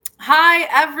Hi,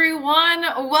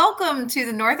 everyone. Welcome to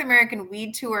the North American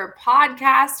Weed Tour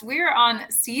podcast. We're on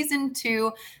season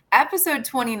 2, episode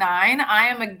 29. I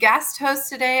am a guest host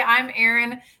today. I'm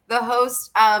Erin, the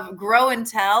host of Grow and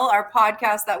Tell, our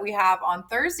podcast that we have on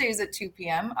Thursdays at 2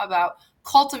 p.m. about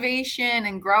cultivation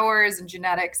and growers and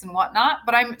genetics and whatnot.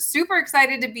 But I'm super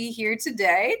excited to be here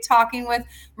today talking with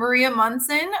Maria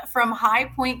Monson from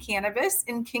High Point Cannabis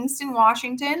in Kingston,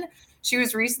 Washington. She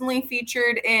was recently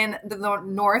featured in the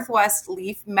Northwest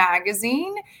Leaf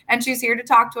magazine, and she's here to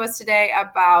talk to us today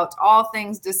about all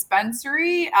things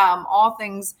dispensary, all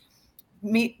things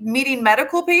meeting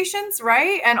medical patients,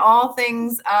 right? And all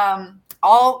things,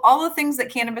 all the things that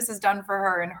cannabis has done for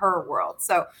her in her world.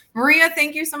 So, Maria,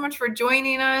 thank you so much for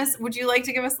joining us. Would you like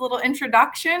to give us a little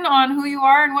introduction on who you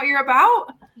are and what you're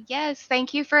about? Yes,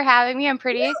 thank you for having me. I'm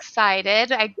pretty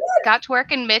excited. I got to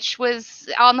work and Mitch was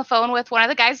on the phone with one of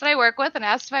the guys that I work with and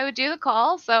asked if I would do the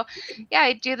call. So yeah,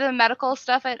 I do the medical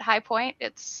stuff at High Point.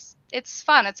 It's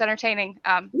fun. It's entertaining.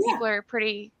 People are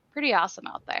pretty awesome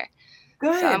out there.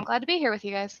 Good. So I'm glad to be here with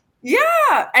you guys.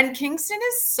 Yeah, and Kingston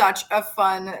is such a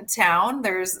fun town.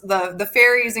 There's the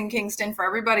ferries in Kingston for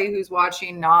everybody who's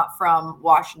watching not from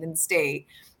Washington State.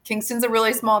 Kingston's a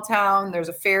really small town. There's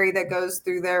a ferry that goes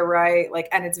through there, right?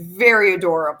 And it's very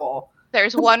adorable.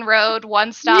 There's one road,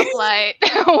 one stoplight,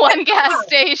 one gas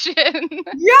station.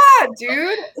 Yeah,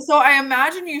 dude. So I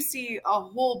imagine you see a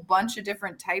whole bunch of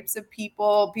different types of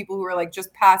people who are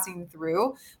just passing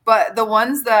through. But the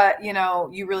ones that,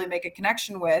 you really make a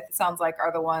connection with, it sounds like,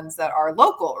 are the ones that are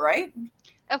local, right?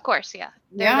 Of course, yeah.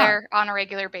 They're there on a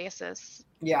regular basis.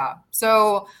 Yeah.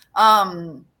 So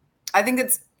I think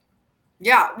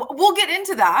we'll get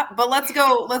into that, but let's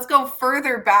go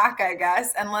further back, I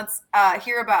guess, and let's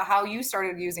hear about how you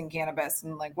started using cannabis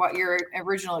and what your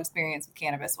original experience with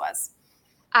cannabis was.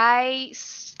 I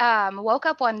woke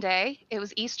up one day, it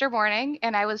was Easter morning,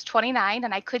 and I was 29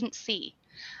 and I couldn't see.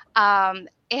 And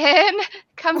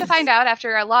come to find out,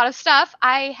 after a lot of stuff,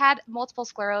 I had multiple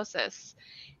sclerosis.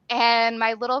 And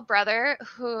my little brother,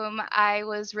 whom I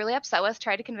was really upset with,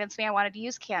 tried to convince me I wanted to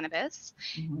use cannabis.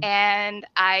 Mm-hmm. And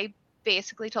I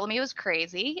basically told me he was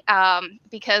crazy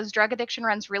because drug addiction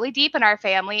runs really deep in our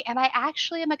family. And I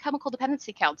actually am a chemical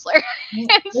dependency counselor.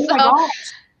 Oh my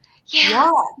gosh.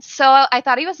 Yeah. So I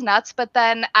thought he was nuts, but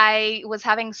then I was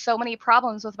having so many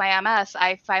problems with my MS,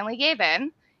 I finally gave in.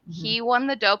 Mm-hmm. He won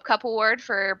the Dope Cup Award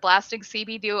for blasting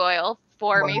CBD oil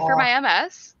for me for my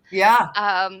MS. Yeah.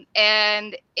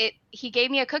 And he gave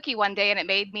me a cookie one day and it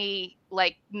made me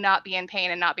not be in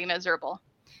pain and not be miserable.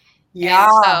 Yeah.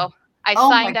 And so I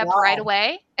signed up right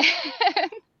away.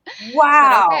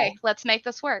 Wow. Said, okay, let's make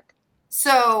this work.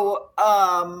 So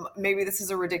maybe this is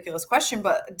a ridiculous question,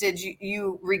 but did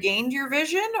you regained your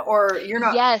vision or you're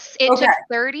not? Yes, it took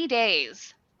 30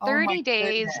 days. 30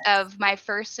 days of my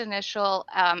first initial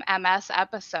MS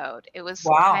episode. It was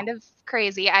kind of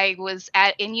crazy. I was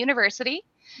in university,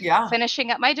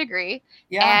 finishing up my degree,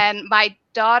 and my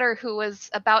daughter, who was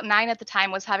about 9 at the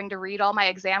time, was having to read all my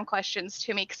exam questions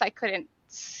to me because I couldn't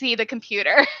see the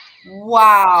computer.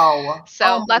 Wow.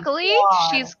 So luckily,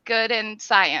 she's good in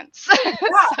science.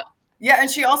 Yeah, and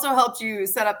she also helped you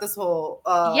set up this whole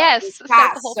this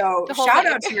cast. So shout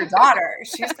out to your daughter.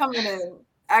 She's coming in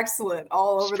excellent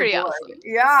all over the board. Awesome.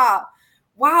 Yeah.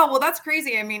 Wow. Well, that's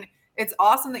crazy. I mean, it's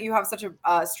awesome that you have such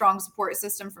a strong support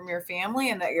system from your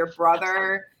family and that your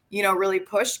brother, really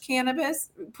pushed cannabis.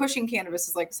 Pushing cannabis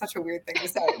is such a weird thing to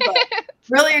say, but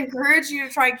really encouraged you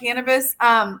to try cannabis.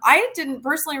 I didn't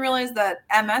personally realize that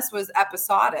MS was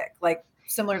episodic,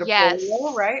 similar to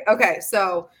polio, right? Okay.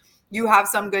 So you have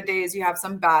some good days, you have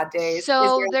some bad days.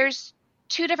 So there's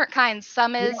 2 different kinds.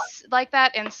 Some is like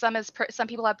that, and some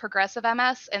people have progressive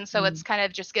MS, and so it's kind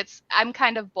of I'm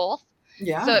kind of both.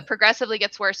 Yeah. So it progressively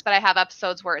gets worse, but I have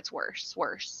episodes where it's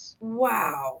worse.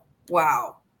 Wow.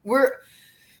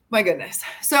 My goodness.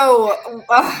 So,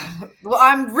 well,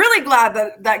 I'm really glad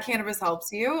that cannabis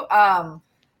helps you.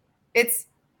 It's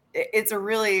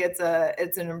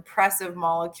an impressive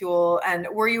molecule. And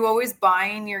were you always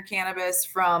buying your cannabis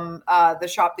from the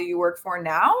shop that you work for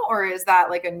now, or is that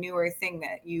a newer thing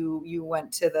that you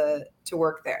went to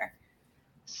work there?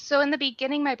 So in the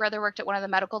beginning, my brother worked at one of the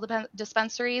medical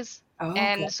dispensaries,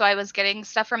 and so I was getting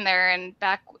stuff from there. And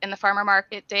back in the farmer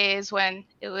market days when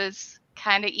it was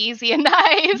kind of easy and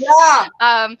nice,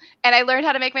 and I learned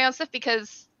how to make my own stuff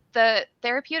because the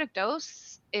therapeutic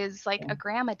dose is a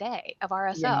gram a day of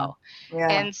RSO. Yeah.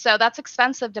 And so that's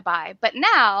expensive to buy. But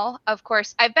now, of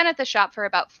course, I've been at the shop for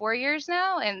about 4 years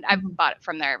now, and I've bought it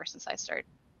from there ever since I started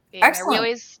being there. We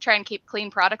always try and keep clean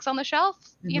products on the shelf,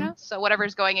 so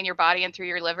whatever's going in your body and through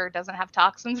your liver doesn't have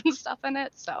toxins and stuff in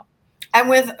it. So And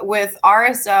with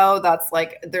RSO, that's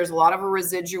like, there's a lot of a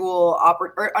residual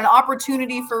or an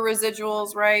opportunity for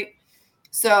residuals, right?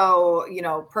 So,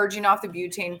 purging off the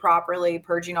butane properly,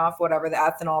 purging off whatever the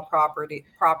ethanol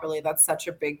properly, that's such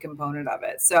a big component of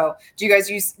it. So do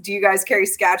you guys carry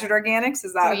Skagit Organics?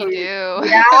 Is that we do?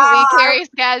 Yeah. We carry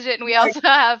Skagit, and we also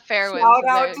have Fairwinds. Shout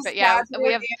out to Skagit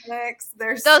we have Organics.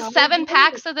 There's those 7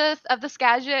 packs of the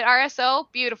Skagit RSO.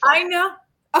 Beautiful. I know.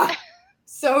 Oh,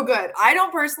 so good. I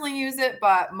don't personally use it,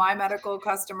 but my medical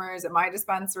customers at my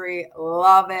dispensary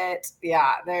love it.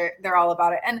 Yeah, they're all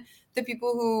about it. And the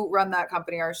people who run that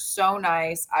company are so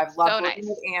nice. I've loved working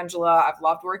with Angela. I've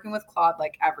loved working with Claude,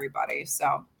 like everybody.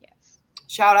 So yes,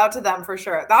 shout out to them for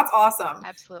sure. That's awesome.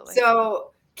 Absolutely.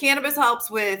 So cannabis helps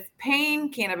with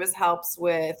pain. Cannabis helps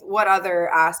with what other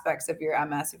aspects of your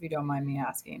MS, if you don't mind me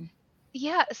asking?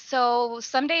 Yeah. So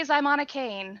some days I'm on a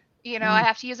cane. I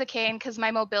have to use a cane because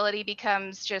my mobility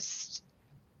becomes just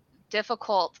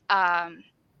difficult.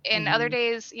 And other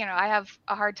days, I have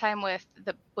a hard time with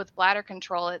bladder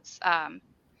control. It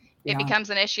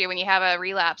becomes an issue when you have a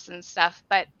relapse and stuff.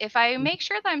 But if I make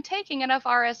sure that I'm taking enough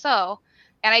RSO,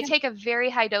 and I take a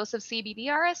very high dose of CBD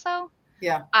RSO,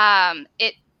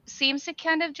 it seems to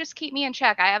kind of just keep me in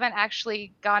check. I haven't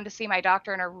actually gone to see my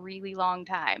doctor in a really long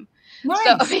time. Nice.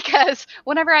 So because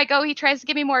whenever I go, he tries to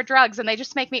give me more drugs, and they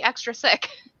just make me extra sick.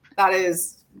 That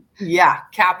is,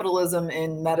 capitalism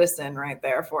in medicine right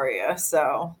there for you.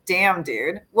 So damn,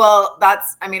 dude. Well,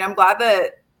 I'm glad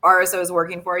that RSO is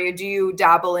working for you. Do you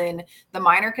dabble in the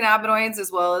minor cannabinoids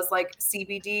as well as like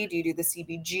CBD? Do you do the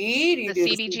CBG? Do you the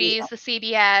do CBGs, the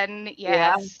CBN?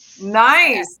 Yes. Yeah.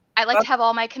 Nice. I like to have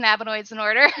all my cannabinoids in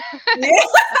order. Yeah.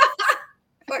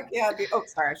 Fuck yeah, dude. Oh,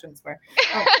 sorry, I shouldn't swear.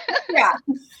 Oh, yeah.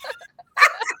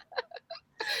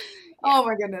 Oh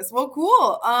my goodness. Well,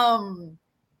 cool.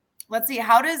 Let's see.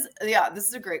 This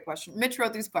is a great question. Mitch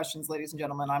wrote these questions, ladies and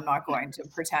gentlemen. I'm not going to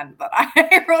pretend that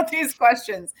I wrote these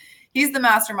questions. He's the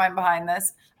mastermind behind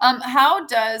this. How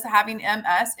does having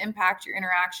MS impact your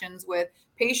interactions with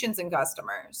patients and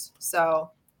customers?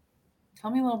 So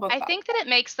tell me a little bit about I think that it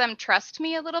makes them trust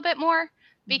me a little bit more,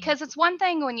 because it's one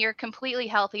thing when you're completely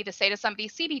healthy to say to somebody,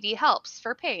 CBD helps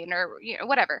for pain or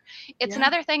whatever. It's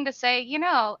another thing to say,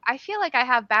 I feel like I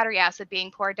have battery acid being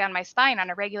poured down my spine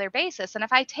on a regular basis, and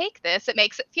if I take this, it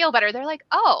makes it feel better. They're like,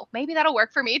 oh, maybe that'll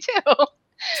work for me too.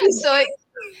 So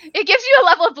it gives you a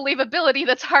level of believability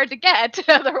that's hard to get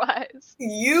otherwise.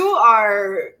 You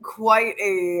are quite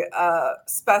a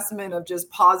specimen of just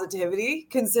positivity,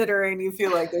 considering you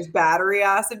feel like there's battery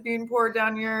acid being poured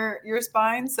down your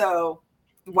spine. So,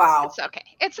 wow. It's okay.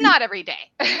 It's not every day.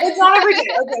 It's not every day.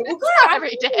 Okay. Well, good. Not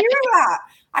every day. Hear that.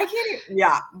 I can't.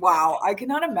 Yeah. Wow. I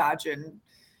cannot imagine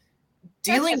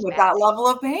dealing with that level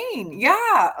of pain.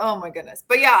 Yeah. Oh my goodness.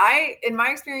 But yeah, in my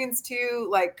experience too,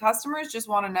 like customers just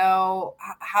want to know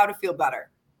how to feel better,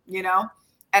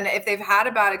 and if they've had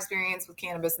a bad experience with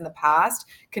cannabis in the past,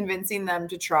 convincing them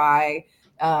to try,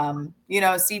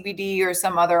 CBD or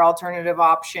some other alternative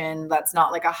option that's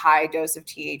not like a high dose of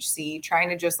THC, trying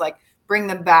to just like bring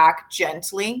them back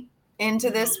gently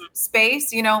into this space.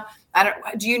 Do you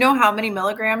know how many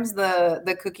milligrams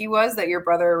the cookie was that your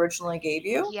brother originally gave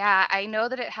you? Yeah, I know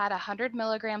that it had 100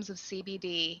 milligrams of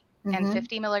CBD and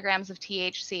 50 milligrams of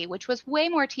THC, which was way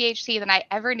more THC than I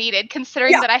ever needed,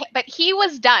 considering but he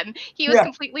was done. He was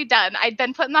completely done. I'd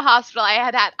been put in the hospital. I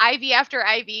had IV after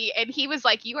IV, and he was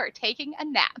like, you are taking a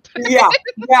nap. Yeah,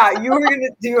 you were going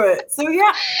to do it. So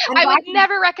yeah. I would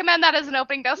never recommend that as an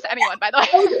opening dose to anyone, by the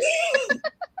way.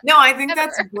 No, I think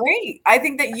that's great. I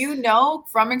think that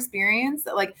from experience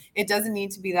that like it doesn't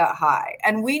need to be that high.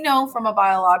 And we know from a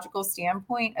biological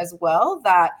standpoint as well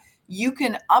that you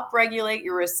can upregulate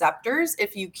your receptors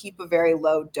if you keep a very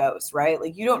low dose, right?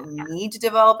 Like you don't need to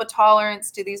develop a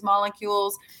tolerance to these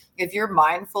molecules if you're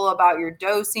mindful about your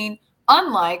dosing,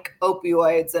 unlike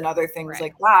opioids and other things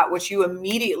like that, which you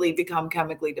immediately become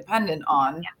chemically dependent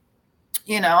on.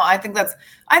 I think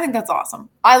that's awesome.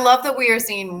 I love that we are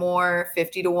seeing more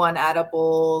 50-to-1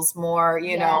 edibles, more,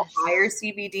 higher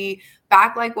CBD,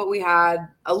 back like what we had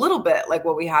a little bit like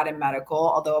what we had in medical,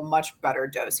 although a much better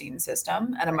dosing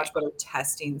system and a much better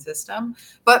testing system,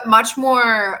 but much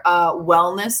more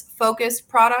wellness focused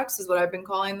products is what I've been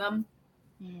calling them.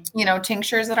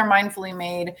 Tinctures that are mindfully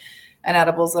made and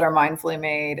edibles that are mindfully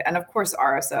made. And of course,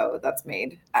 RSO that's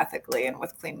made ethically and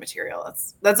with clean material.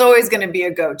 That's always going to be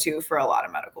a go-to for a lot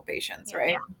of medical patients,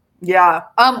 right? Yeah.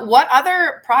 What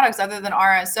other products other than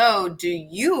RSO do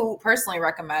you personally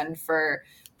recommend for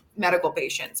medical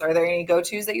patients? Are there any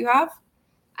go-tos that you have?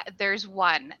 There's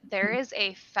one. There is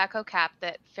a FECO cap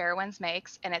that Fairwinds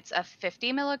makes, and it's a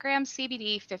 50 milligrams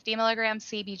CBD, 50 milligrams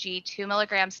CBG, 2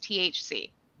 milligrams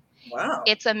THC. Wow.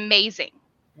 It's amazing.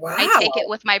 Wow. I take it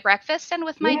with my breakfast and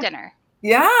with my dinner.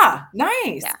 Yeah,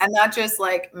 nice. Yeah. And that just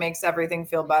like makes everything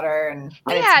feel better. And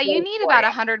yeah, you need about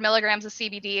 100 milligrams of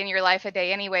CBD in your life a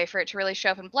day anyway for it to really show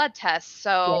up in blood tests.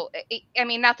 So, I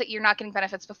mean, not that you're not getting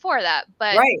benefits before that,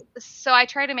 but so I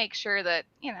try to make sure that,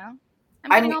 you know, I'm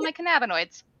getting all my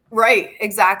cannabinoids. Right,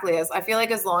 exactly. As I feel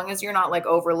like as long as you're not like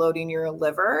overloading your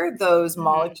liver, those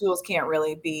molecules can't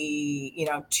really be, you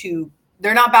know,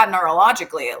 they're not bad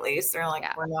neurologically, at least. They're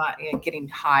like, we're not getting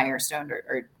high or stoned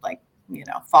or like, you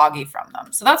know, foggy from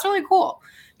them. So that's really cool.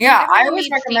 Yeah, I always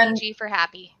recommend CBG for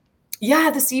happy.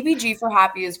 Yeah, the CBG for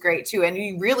happy is great too. And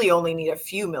you really only need a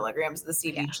few milligrams of the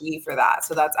CBG for that.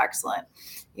 So that's excellent.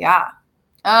 Yeah.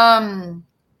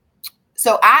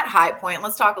 So at High Point,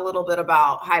 let's talk a little bit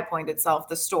about High Point itself,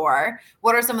 the store.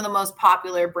 What are some of the most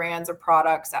popular brands or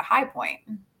products at High Point?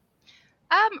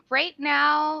 Right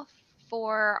now,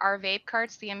 for our vape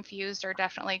carts, the infused are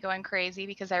definitely going crazy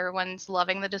because everyone's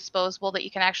loving the disposable that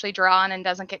you can actually draw on and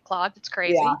doesn't get clogged. It's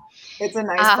crazy. Yeah, it's a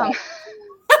nice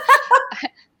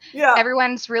yeah.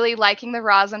 Everyone's really liking the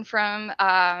rosin from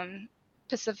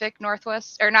Pacific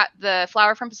Northwest, or not the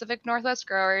flower from Pacific Northwest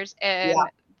growers, and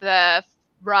the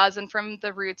rosin from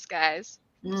the Roots guys.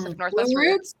 Pacific Northwest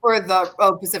Roots or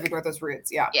the Pacific Northwest Roots.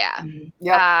 Yeah. Yeah.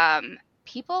 Yeah.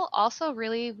 People also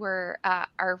really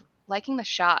are liking the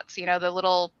shots, you know, the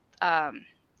little,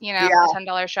 you know, the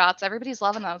 $10 shots. Everybody's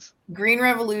loving those. Green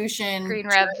Revolution.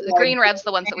 The Green Rev's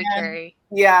the ones that we carry.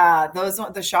 Yeah,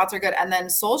 the shots are good. And then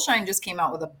Soulshine just came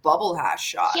out with a bubble hash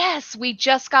shot. Yes, we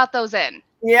just got those in.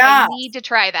 Yeah. I need to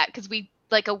try that because we,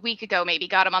 like a week ago, maybe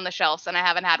got them on the shelves and I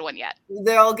haven't had one yet.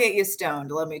 They'll get you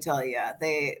stoned, let me tell you.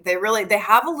 They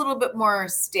have a little bit more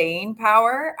staying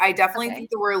power. I definitely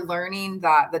think that we're learning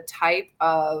that the type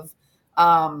of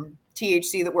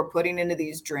THC that we're putting into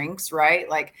these drinks, right?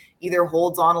 Like either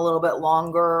holds on a little bit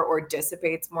longer or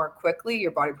dissipates more quickly.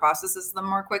 Your body processes them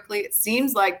more quickly. It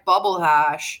seems like bubble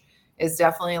hash is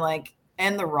definitely like,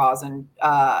 and the rosin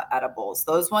edibles.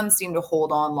 Those ones seem to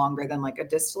hold on longer than like a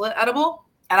distillate edible.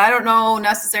 And I don't know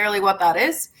necessarily what that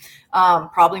is.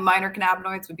 Probably minor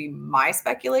cannabinoids would be my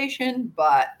speculation,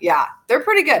 but yeah, they're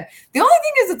pretty good. The only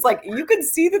thing is it's like, you can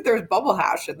see that there's bubble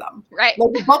hash in them. Right.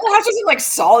 Like the bubble hash isn't like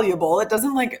soluble. It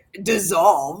doesn't like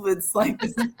dissolve. It's like,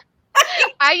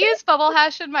 I use bubble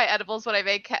hash in my edibles when I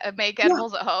make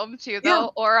edibles at home too,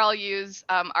 though, or I'll use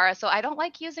RSO. I don't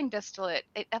like using distillate.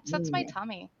 It upsets my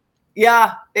tummy.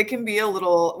 Yeah, it can be a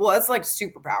little, well, it's like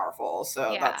super powerful.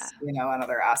 So that's, you know,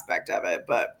 another aspect of it.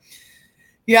 But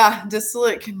yeah,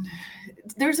 distillate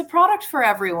there's a product for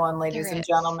everyone, ladies and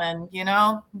gentlemen, you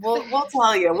know, we'll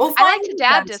tell you. We'll find I like to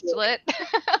dab distillate.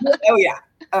 Oh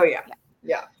yeah.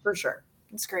 Yeah, for sure.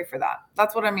 It's great for that.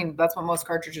 That's what I mean. That's what most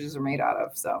cartridges are made out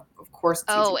of. So of course.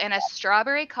 And a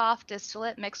strawberry cough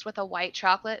distillate mixed with a white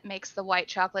chocolate makes the white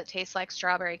chocolate taste like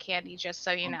strawberry candy, just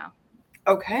so you know.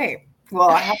 Okay. Well,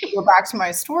 I have to go back to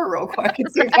my store real quick and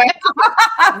see if I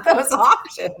have those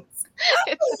options.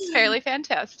 It's fairly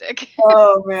fantastic.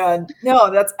 Oh man. No,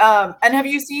 that's and have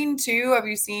you seen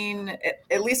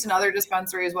at least in other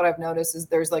dispensaries, what I've noticed is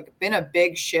there's like been a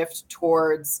big shift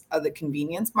towards the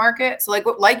convenience market. So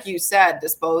like you said,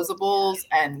 disposables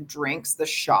and drinks, the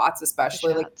shots,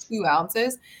 especially like 2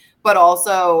 ounces, but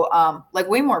also like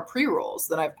way more pre-rolls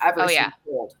than I've ever seen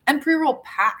sold. And pre-roll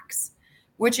packs.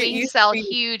 Which we sell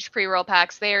huge pre-roll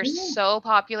packs. They are so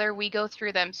popular. We go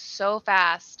through them so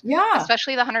fast. Yeah.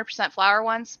 Especially the 100% flower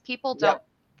ones. People don't,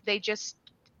 they just,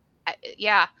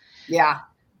 Yeah.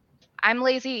 I'm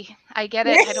lazy. I get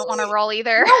it. I don't want to roll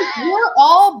either. No, we're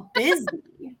all busy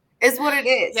is what it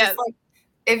is. Yes. It's like,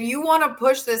 if you want to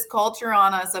push this culture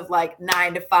on us of like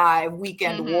 9 to 5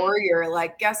 weekend warrior,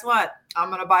 like, guess what? I'm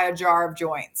going to buy a jar of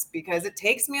joints because it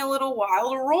takes me a little while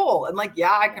to roll. And like,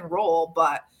 I can roll,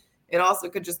 but it also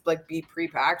could just like be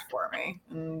pre-packed for me.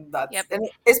 And that's, and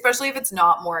especially if it's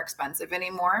not more expensive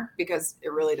anymore, because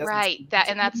it really doesn't. Right.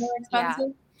 That's more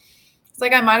expensive. It's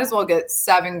like, I might as well get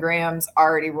 7 grams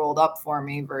already rolled up for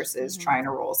me versus trying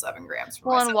to roll 7 grams. For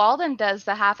myself. And Walden does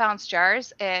the 1/2 ounce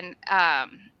jars, and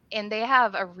they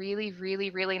have a really, really,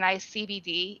 really nice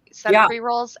CBD set of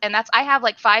pre-rolls. And I have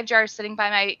like 5 jars sitting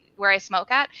by where I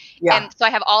smoke at. Yeah. And so I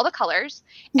have all the colors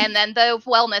and then the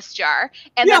wellness jar.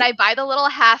 And then I buy the little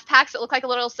half packs that look like a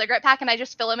little cigarette pack and I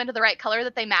just fill them into the right color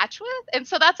that they match with. And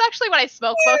so that's actually what I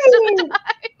smoke most of the time.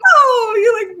 Oh,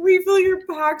 you like refill your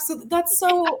packs. So that's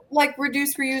so like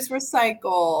reduce, reuse,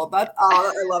 recycle. I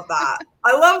love that.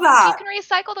 I love that. You can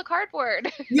recycle the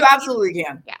cardboard. You absolutely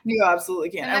can. Yeah. You absolutely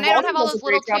can. And then I don't have all those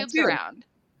little tubes around.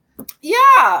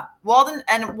 Yeah. Walden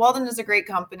is a great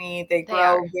company. They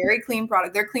grow very clean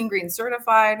product. They're Clean Green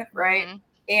certified, right? Mm-hmm.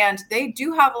 And they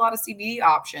do have a lot of CBD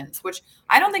options, which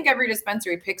I don't think every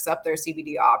dispensary picks up their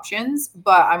CBD options,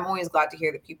 but I'm always glad to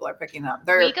hear that people are picking them.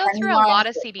 We go through a lot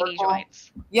of CBD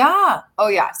joints. Yeah. Oh,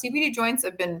 yeah. CBD joints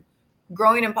have been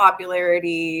growing in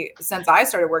popularity since I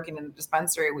started working in the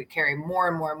dispensary. We carry more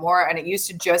and more and more. And it used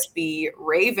to just be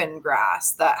Raven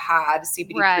grass that had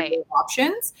CBD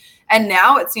options. And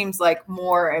now it seems like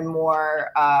more and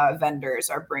more vendors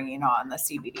are bringing on the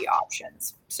CBD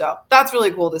options. So that's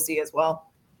really cool to see as well.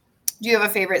 Do you have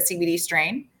a favorite CBD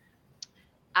strain?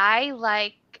 I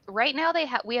like, right now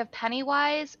we have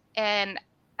Pennywise, and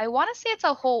I want to say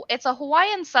it's a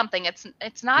Hawaiian something.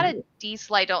 It's not a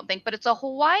diesel, I don't think, but it's a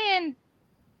Hawaiian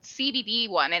CBD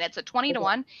one, and it's a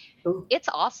 20-1. It's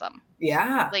awesome.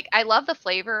 Yeah. Like, I love the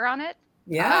flavor on it.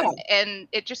 Yeah. And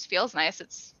it just feels nice.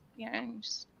 It's, I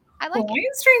like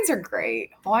Hawaiian strains are great.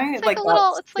 Hawaiian, it's like a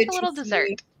little dessert.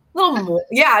 It's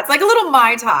like a little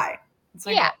Mai Tai. It's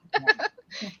like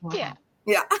yeah.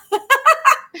 Yeah.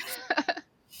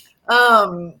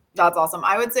 That's awesome.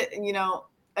 I would say,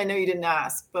 I know you didn't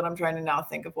ask, but I'm trying to now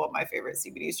think of what my favorite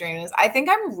CBD strain is. I think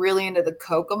I'm really into the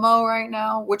Kokomo right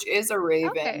now, which is a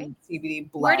Raven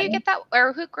CBD blend. Where do you get that,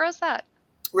 or who grows that?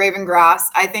 Raven grass.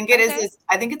 I think it is.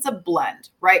 I think it's a blend,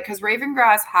 right? Because Raven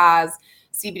grass has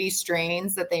CBD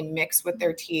strains that they mix with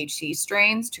their THC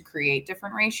strains to create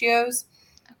different ratios.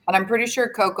 And I'm pretty sure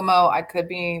Kokomo, I could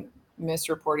be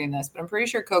misreporting this, but I'm pretty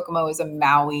sure Kokomo is a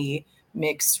Maui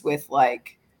mixed with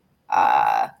like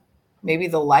maybe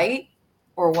the light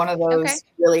or one of those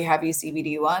really heavy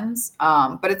CBD ones.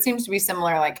 But it seems to be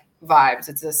similar like vibes.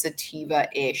 It's a sativa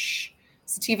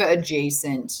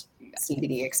adjacent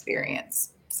CBD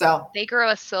experience. So they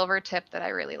grow a silver tip that I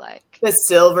really like. The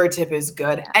silver tip is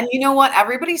good. And you know what?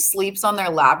 Everybody sleeps on their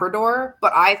Labrador,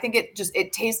 but I think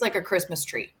it tastes like a Christmas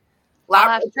tree.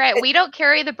 That's right. We don't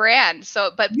carry the brand,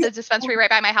 but the dispensary right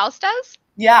by my house does.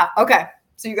 Yeah. Okay.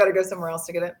 So you got to go somewhere else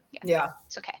to get it. Yeah.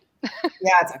 It's okay.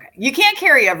 Yeah, it's okay. You can't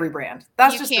carry every brand.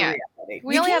 That's just the reality.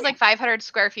 We only have like 500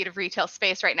 square feet of retail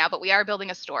space right now, but we are building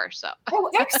a store. So.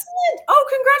 Oh, excellent. Oh,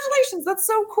 congratulations. That's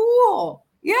so cool.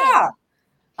 Yeah.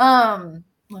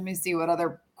 Let me see what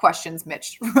other questions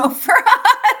Mitch wrote for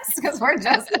us, because we're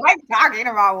just like talking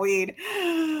about weed.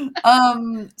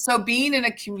 So being in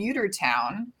a commuter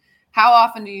town, how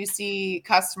often do you see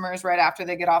customers right after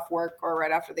they get off work or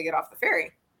right after they get off the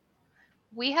ferry?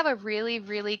 We have a really,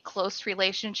 really close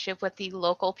relationship with the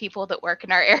local people that work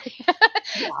in our area.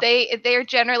 Yeah. They're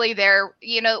generally there.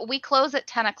 We close at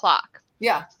 10 o'clock.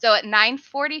 Yeah. So at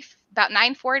about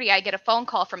 9:40, I get a phone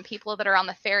call from people that are on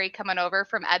the ferry coming over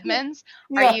from Edmonds.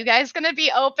 Yeah. Are you guys going to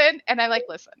be open? And I'm like,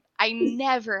 listen, I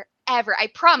never, ever, I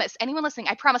promise, anyone listening,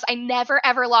 I promise I never,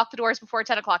 ever lock the doors before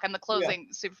 10 o'clock. I'm the closing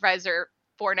supervisor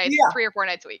 3 or 4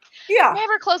 nights a week. Yeah.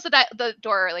 Never close the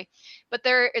door early, but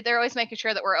they're always making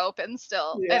sure that we're open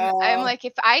still. Yeah. And I'm like,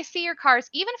 if I see your cars,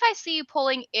 even if I see you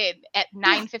pulling in at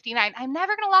 9:59, I'm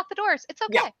never going to lock the doors. It's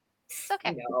okay. Yeah. It's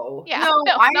okay. No. Yeah. No,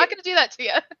 I'm not going to do that to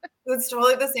you. It's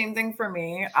totally the same thing for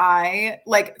me. I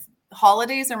like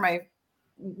holidays are my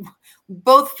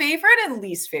both favorite and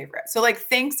least favorite. So like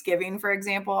Thanksgiving, for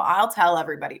example, I'll tell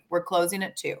everybody we're closing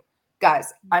at 2.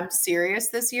 Guys, I'm serious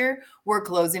this year. We're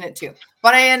closing at 2.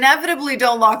 But I inevitably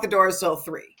don't lock the doors till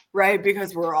 3, right?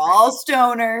 Because we're all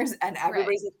stoners and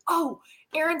everybody's like, oh,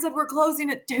 Erin said we're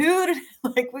closing at 2.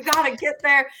 Like, we got to get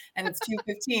there. And it's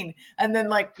 2:15. And then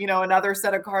like, another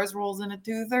set of cars rolls in at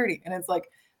 2:30. And it's like,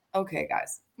 okay,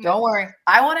 guys, don't worry.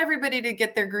 I want everybody to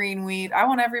get their green weed. I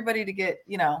want everybody to get,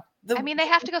 they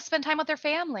have to go spend time with their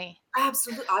family.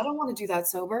 Absolutely. I don't want to do that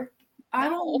sober. I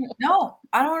don't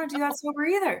want to do that sober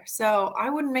either. So I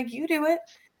wouldn't make you do it.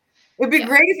 It'd be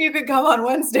great if you could come on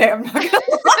Wednesday. I'm not gonna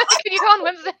lie. Can you go on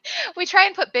Wednesday? We try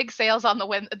and put big sales on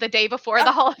the day before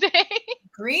the holiday.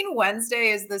 Green Wednesday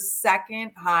is the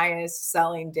second highest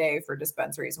selling day for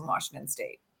dispensaries in Washington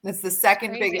State. It's the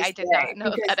second biggest. I did not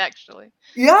know that actually.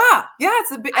 Yeah.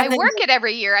 It's a big. I work it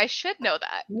every year. I should know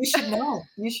that. You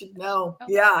should know.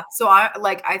 Yeah. So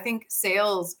I think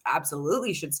sales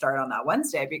absolutely should start on that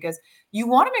Wednesday, because you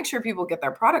want to make sure people get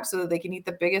their products so that they can eat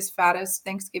the biggest, fattest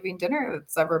Thanksgiving dinner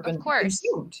that's ever been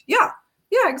consumed. Yeah.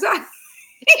 Yeah, exactly.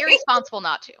 It's irresponsible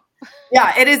not to.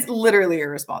 Yeah, it is literally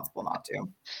irresponsible not to.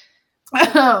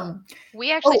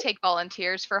 We actually take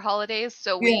volunteers for holidays,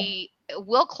 so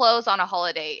we'll close on a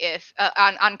holiday if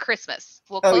on Christmas.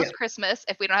 We'll close Christmas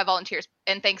if we don't have volunteers,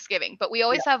 and Thanksgiving. But we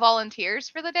always have volunteers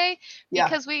for the day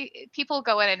because people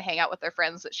go in and hang out with their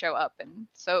friends that show up, and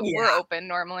so we're open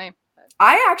normally.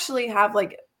 I actually have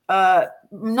like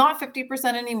not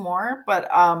 50% anymore, but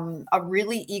a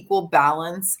really equal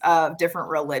balance of different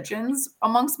religions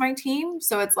amongst my team.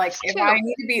 So it's like if I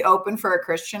need to be open for a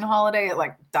Christian holiday, it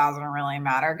like doesn't really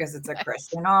matter because it's a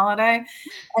Christian holiday.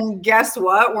 And guess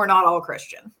what? We're not all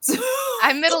Christian.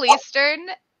 I'm Middle Eastern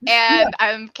and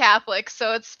I'm Catholic,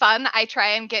 so it's fun. I try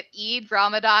and get Eid,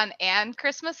 Ramadan, and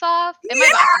Christmas off. And my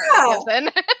boss never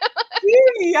gives in.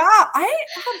 Yeah, I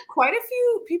have quite a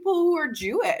few people who are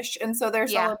Jewish, and so they're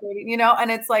celebrating, you know,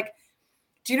 and it's like,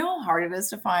 do you know how hard it is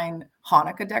to find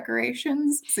Hanukkah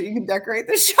decorations so you can decorate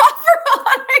the shop for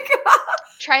Hanukkah?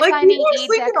 Try finding Eid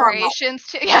decorations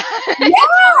too. Yeah,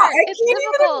 I can't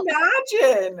even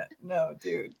imagine. No,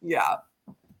 dude. Yeah.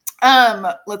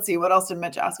 Let's see. What else did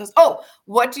Mitch ask us? Oh,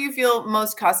 what do you feel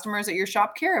most customers at your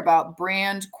shop care about?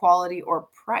 Brand, quality, or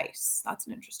price? That's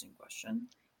an interesting question.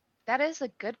 That is a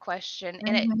good question,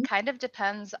 and it kind of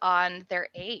depends on their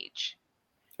age.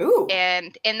 Ooh.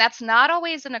 And that's not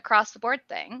always an across the board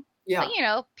thing. Yeah. But, you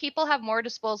know, people have more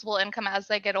disposable income as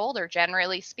they get older,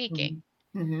 generally speaking.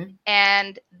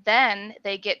 And then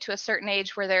they get to a certain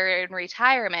age where they're in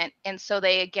retirement, and so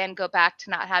they again go back to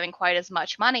not having quite as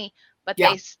much money. But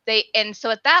and so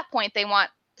at that point they want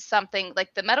something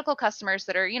like the medical customers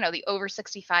that are, you know, the over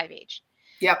 65 age.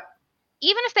 Yep.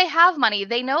 Even if they have money,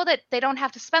 they know that they don't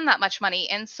have to spend that much money.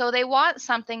 And so they want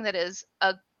something that is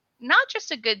not just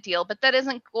a good deal, but that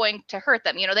isn't going to hurt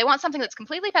them. You know, they want something that's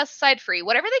completely pesticide free,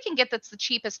 whatever they can get that's the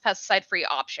cheapest pesticide free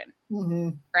option.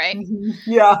 Right.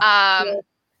 Yeah.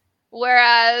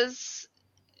 Whereas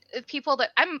people that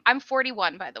I'm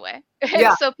 41, by the way.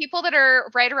 So people that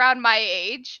are right around my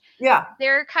age,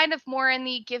 they're kind of more in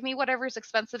the give me whatever's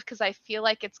expensive because I feel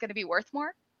like it's going to be worth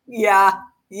more. Yeah.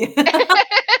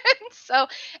 So,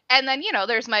 and then, you know,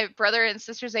 there's my brother and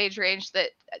sister's age range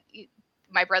that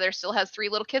my brother still has 3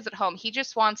 little kids at home. He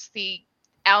just wants the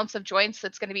ounce of joints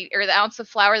that's going to be, or the ounce of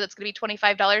flour that's going to be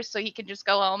 $25 so he can just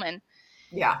go home and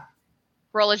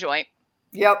roll a joint.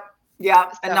 Yep.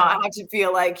 Yeah. So, and not have to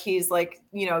feel like he's like,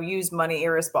 you know, use money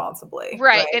irresponsibly.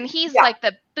 Right. And he's like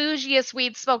the bougiest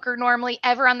weed smoker normally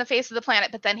ever on the face of the planet,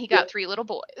 but then he got 3 little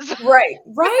boys. Right.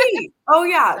 Oh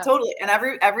yeah, totally. And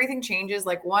everything changes.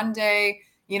 Like one day,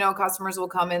 you know, customers will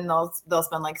come in, they'll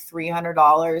spend like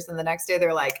 $300, and the next day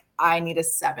they're like, I need a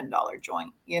 $7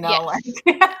 joint, you know? Like,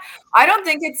 I don't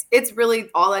think it's really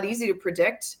all that easy to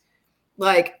predict.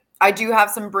 Like, I do have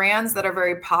some brands that are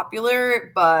very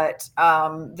popular, but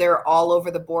they're all over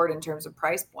the board in terms of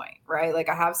price point, right? Like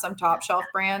I have some top shelf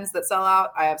brands that sell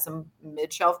out. I have some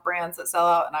mid shelf brands that sell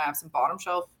out, and I have some bottom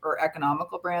shelf or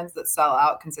economical brands that sell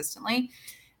out consistently.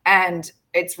 And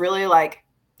it's really like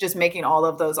just making all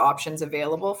of those options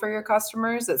available for your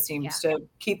customers that seems to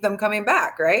keep them coming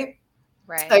back, right?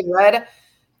 Right. I read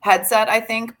Headset, I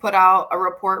think, put out a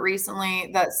report recently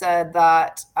that said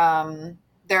that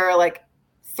there are like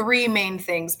 3 main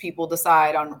things people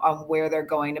decide on where they're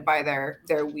going to buy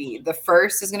their weed. The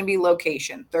first is going to be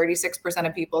location. 36%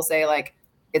 of people say like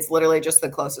it's literally just the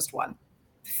closest one.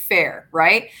 Fair,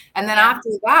 right? And then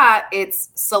after that, it's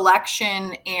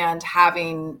selection and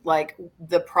having like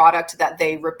the product that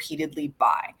they repeatedly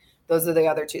buy. Those are the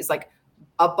other 2. It's like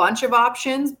a bunch of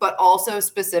options, but also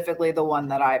specifically the one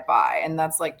that I buy. And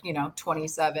that's like, you know,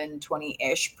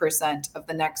 20-ish% of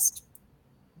the next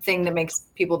thing that makes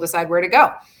people decide where to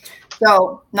go.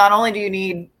 So not only do you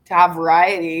need to have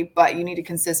variety, but you need to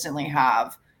consistently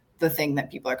have the thing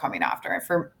that people are coming after. And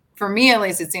for me, at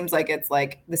least, it seems like it's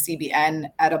like the CBN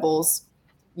edibles.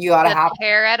 You got to have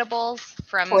hair edibles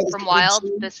from Wild,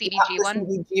 the CBG one.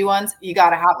 The CBG ones, you got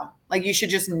to have them. Like you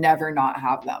should just never not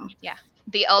have them. Yeah.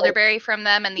 The elderberry from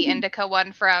them and the indica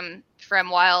one from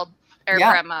Wild or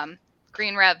from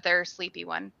Green Rev, their sleepy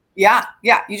one. Yeah.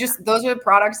 Those are the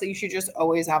products that you should just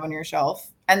always have on your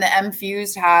shelf. And the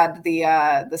M-Fused had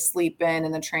the Sleep In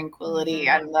and the Tranquility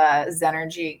and the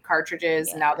Zenergy cartridges.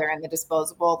 And now they're in the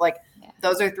disposable. Like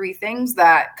those are 3 things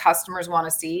that customers want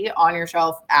to see on your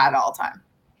shelf at all time.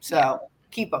 So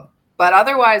keep them. But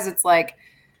otherwise, it's like,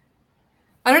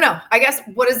 I don't know. I guess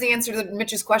what is the answer to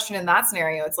Mitch's question in that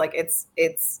scenario? It's like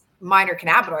it's minor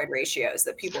cannabinoid ratios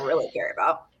that people really care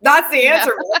about. That's the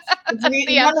answer. It's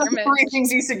none of the 3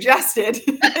 things you suggested.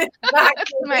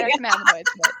 Minor cannabinoids,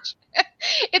 Mitch.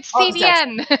 It's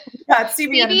CBN. Yeah, it's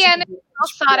CBN. CBN is a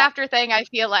sought after thing, I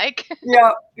feel like.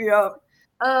 Yeah.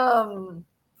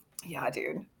 Yeah,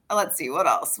 dude. Let's see. What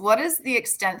else? What is the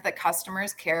extent that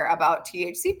customers care about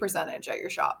THC percentage at your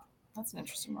shop? That's an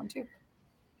interesting one too.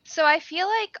 So I feel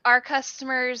like our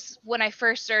customers, when I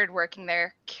first started working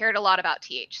there, cared a lot about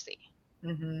THC.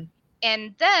 Mm-hmm.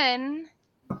 And then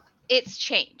it's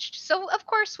changed. So of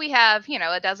course we have,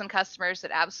 a dozen customers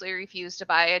that absolutely refuse to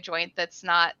buy a joint that's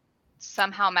not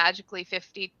somehow magically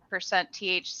 50%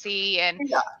 THC, and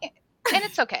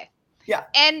it's okay. Yeah.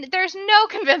 And there's no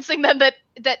convincing them that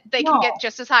they can get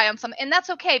just as high on some, and that's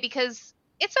okay, because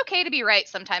it's okay to be right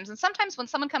sometimes. And sometimes when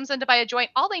someone comes in to buy a joint,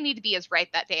 all they need to be is right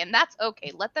that day, and that's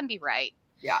okay. Let them be right.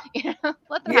 Yeah.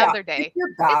 Let them have their day. It's your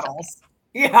battles. It's okay.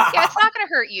 Yeah, it's not going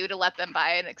to hurt you to let them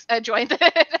buy a joint.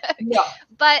 Yeah.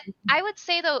 But I would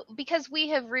say, though, because we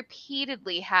have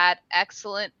repeatedly had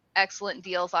excellent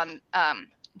deals on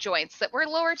joints that were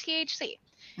lower THC,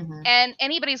 and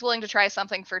anybody's willing to try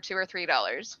something for $2 or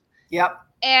 $3. Yep.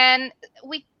 And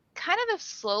we kind of have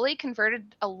slowly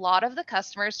converted a lot of the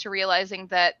customers to realizing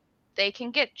that they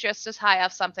can get just as high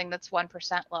off something that's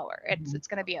 1% lower. It's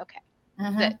going to be okay.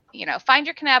 That, find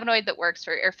your cannabinoid that works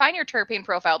for you, or find your terpene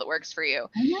profile that works for you,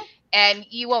 and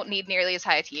you won't need nearly as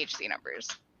high THC numbers.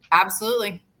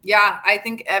 Absolutely. Yeah. I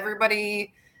think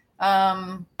everybody,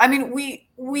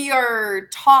 we are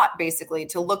taught basically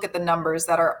to look at the numbers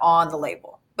that are on the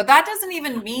label, but that doesn't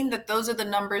even mean that those are the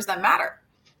numbers that matter.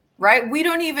 Right? We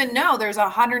don't even know there's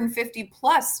 150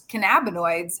 plus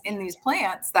cannabinoids in these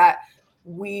plants that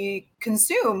we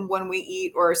consume when we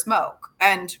eat or smoke.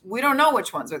 And we don't know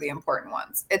which ones are the important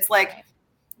ones. It's like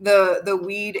the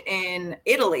weed in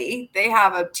Italy, they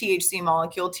have a THC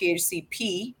molecule,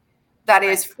 THCP, that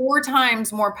is 4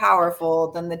 times more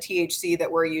powerful than the THC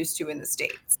that we're used to in the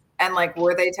States. And like,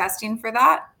 were they testing for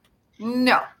that?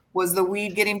 No. Was the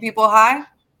weed getting people high?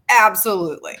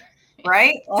 Absolutely.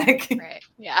 Right? Like,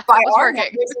 yeah, by our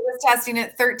numbers, it was testing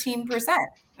at 13%,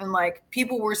 and like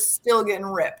people were still getting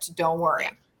ripped. Don't worry.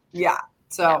 Yeah.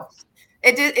 So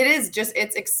it is just,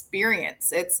 it's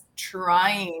experience. It's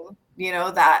trying,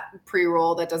 that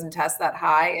pre-roll that doesn't test that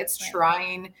high. It's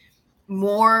trying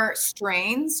more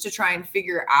strains to try and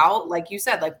figure out, like you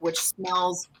said, like which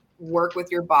smells work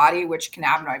with your body, which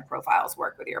cannabinoid profiles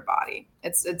work with your body.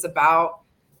 It's about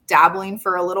dabbling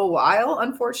for a little while.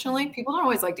 Unfortunately, people don't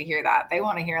always like to hear that. They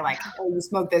want to hear like, oh, you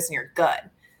smoke this and you're good.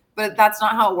 But that's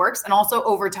not how it works. And also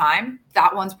over time,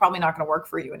 that one's probably not going to work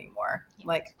for you anymore.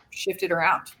 Like, shift it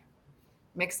around,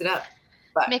 mix it up.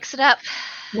 Mix it up.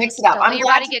 Don't let your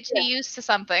body get too used to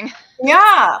something.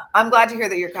 Yeah. I'm glad to hear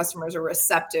that your customers are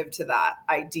receptive to that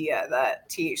idea that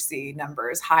THC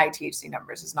numbers, high THC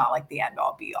numbers, is not like the end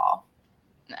all be all.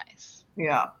 Nice.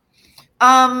 Yeah.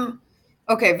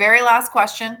 Okay, very last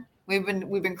question. We've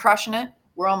been crushing it.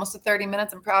 We're almost at 30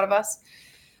 minutes. I'm proud of us.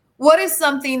 What is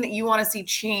something that you want to see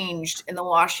changed in the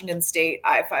Washington State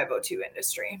I-502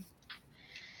 industry?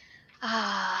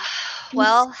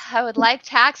 Well, I would like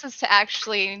taxes to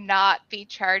actually not be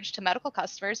charged to medical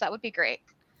customers. That would be great.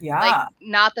 Yeah. Like,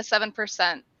 not the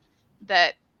 7%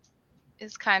 that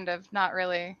is kind of not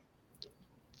really,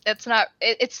 it's not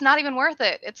even worth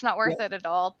it. It's not worth it at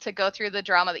all to go through the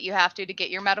drama that you have to get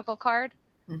your medical card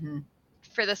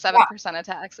for the 7% of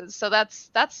taxes. So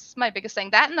that's my biggest thing.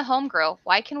 That and the home grow.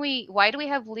 Why do we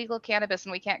have legal cannabis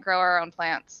and we can't grow our own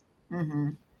plants?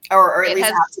 Or at least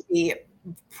have to be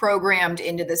programmed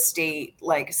into the state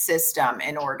like system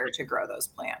in order to grow those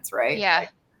plants, right? Yeah.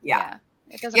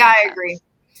 It doesn't. Yeah, I agree.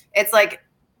 It's like,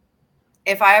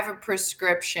 if I have a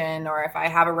prescription, or if I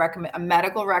have a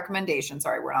medical recommendation,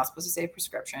 sorry, we're not supposed to say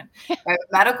prescription. If I have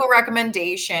a medical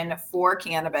recommendation for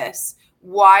cannabis,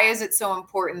 why is it so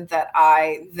important that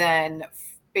I then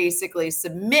basically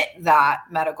submit that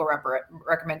medical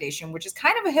recommendation, which is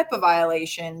kind of a HIPAA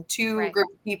violation, to a group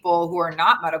of people who are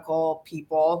not medical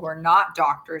people, who are not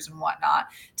doctors and whatnot,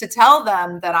 to tell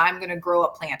them that I'm going to grow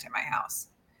a plant in my house?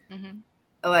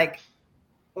 Like,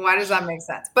 why does that make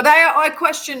sense? But I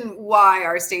question why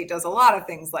our state does a lot of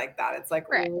things like that. It's like,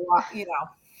 why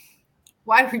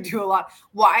do we do a lot?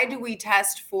 Why do we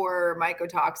test for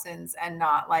mycotoxins and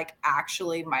not like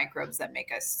actually microbes that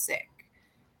make us sick?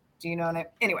 Do you know what I mean?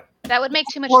 Anyway. That would make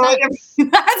too much sense.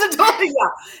 That's a totally,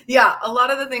 yeah. A lot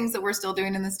of the things that we're still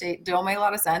doing in the state don't make a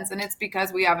lot of sense. And it's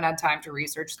because we haven't had time to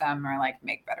research them or like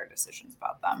make better decisions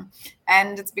about them.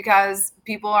 And it's because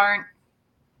people aren't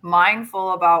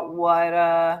mindful about what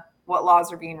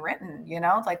laws are being written,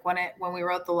 like when we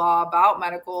wrote the law about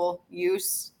medical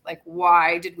use, like,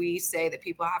 why did we say that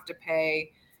people have to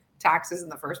pay taxes in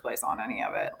the first place on any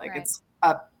of it? Like, it's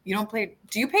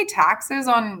do you pay taxes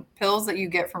on pills that you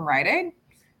get from Rite Aid?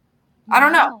 I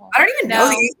don't know. I don't even know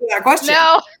the answer to that question.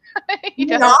 No. You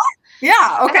don't?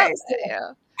 Yeah. Okay.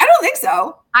 I don't don't think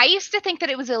so. I used to think that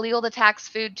it was illegal to tax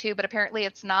food too, but apparently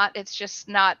it's not. It's just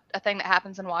not a thing that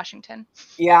happens in Washington.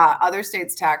 Yeah, other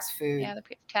states tax food. Yeah, the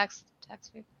tax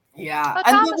food. Yeah,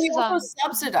 Oh, and we also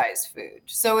subsidize food,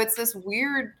 so it's this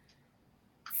weird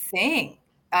thing.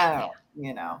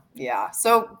 Yeah.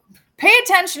 So pay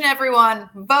attention, everyone.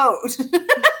 Vote.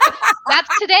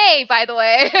 That's today, by the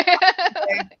way.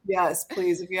 Yes,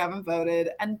 please, if you haven't voted,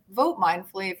 and vote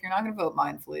mindfully. If you're not going to vote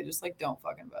mindfully, just like don't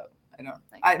fucking vote.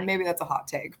 Maybe that's a hot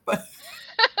take, but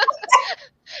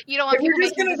you don't want people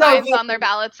making designs on their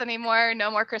ballots anymore.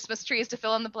 No more Christmas trees to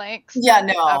fill in the blanks. Yeah,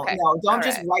 no. Don't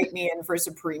just write me in for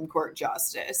Supreme Court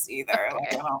justice either.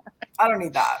 Okay. Like, I don't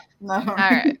need that. No. All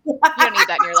right. You don't need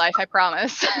that in your life, I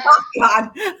promise. Oh,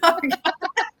 God.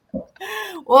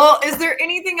 Well, is there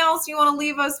anything else you want to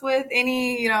leave us with?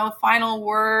 Any, final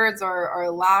words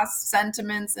or last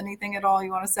sentiments? Anything at all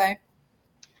you want to say?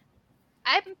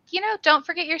 Don't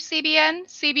forget your CBN,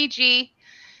 CBG.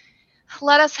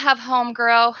 Let us have home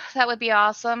grow. That would be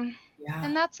awesome. Yeah.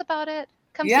 And that's about it.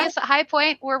 Come see us at High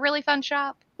Point. We're a really fun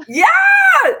shop. Yeah.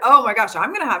 Oh my gosh. I'm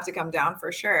going to have to come down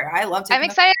for sure. I love I'm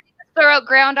excited to throw out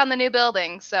ground on the new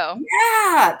building. So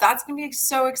yeah, that's going to be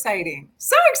so exciting.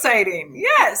 So exciting.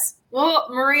 Yes. Well,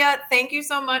 Maria, thank you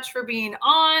so much for being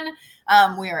on.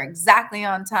 We are exactly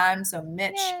on time. So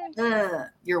Mitch,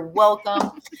 you're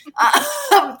welcome.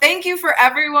 Thank you for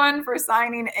everyone for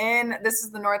signing in. This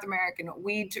is the North American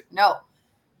Weed Tour.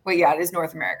 It is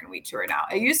North American Weed Tour now.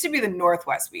 It used to be the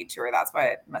Northwest Weed Tour. That's why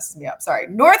it messes me up. Sorry.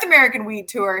 North American Weed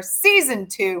Tour, Season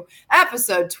 2,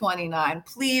 Episode 29.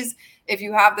 Please, if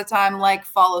you have the time,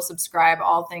 follow, subscribe,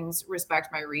 all things respect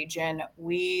my region.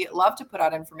 We love to put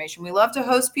out information. We love to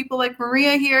host people like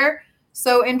Maria here.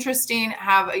 So interesting,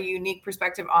 have a unique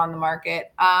perspective on the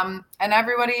market. And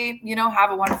everybody,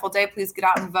 have a wonderful day. Please get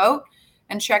out and vote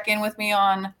and check in with me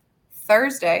on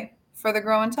Thursday for the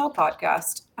Grow and Tell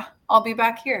podcast. I'll be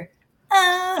back here.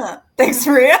 Thanks,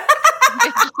 Maria.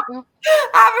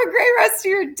 Have a great rest of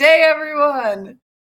your day, everyone.